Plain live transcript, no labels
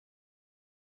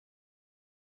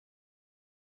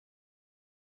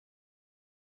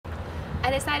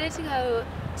I decided to go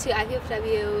to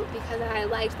IPFW because I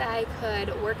liked that I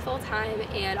could work full-time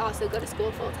and also go to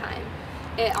school full-time.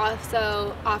 It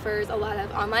also offers a lot of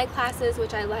online classes,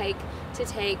 which I like to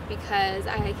take because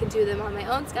I can do them on my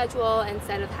own schedule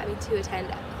instead of having to attend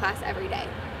class every day.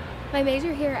 My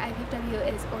major here at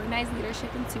IPFW is Organized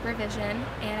Leadership and Supervision,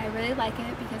 and I really like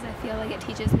it because I feel like it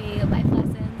teaches me life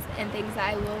lessons and things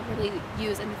that I will really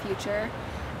use in the future.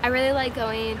 I really like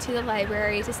going to the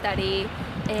library to study,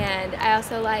 and I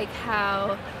also like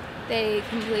how they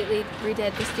completely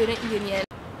redid the student union.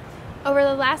 Over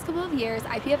the last couple of years,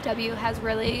 IPFW has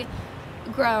really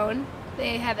grown.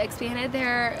 They have expanded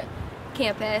their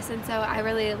campus, and so I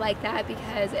really like that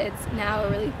because it's now a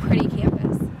really pretty